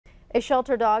A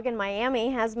shelter dog in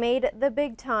Miami has made the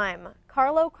big time.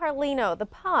 Carlo Carlino, the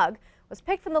pug, was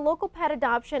picked from the local pet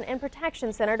adoption and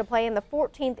protection center to play in the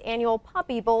 14th annual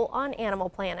Puppy Bowl on Animal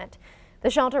Planet. The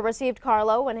shelter received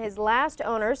Carlo when his last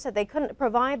owners said they couldn't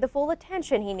provide the full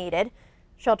attention he needed.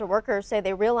 Shelter workers say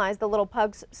they realized the little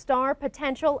pug's star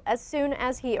potential as soon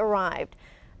as he arrived.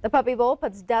 The Puppy Bowl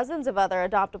puts dozens of other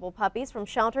adoptable puppies from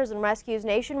shelters and rescues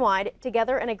nationwide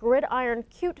together in a gridiron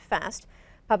cute fest.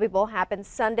 Puppy Bowl happens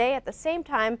Sunday at the same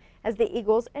time as the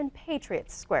Eagles and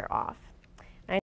Patriots square off.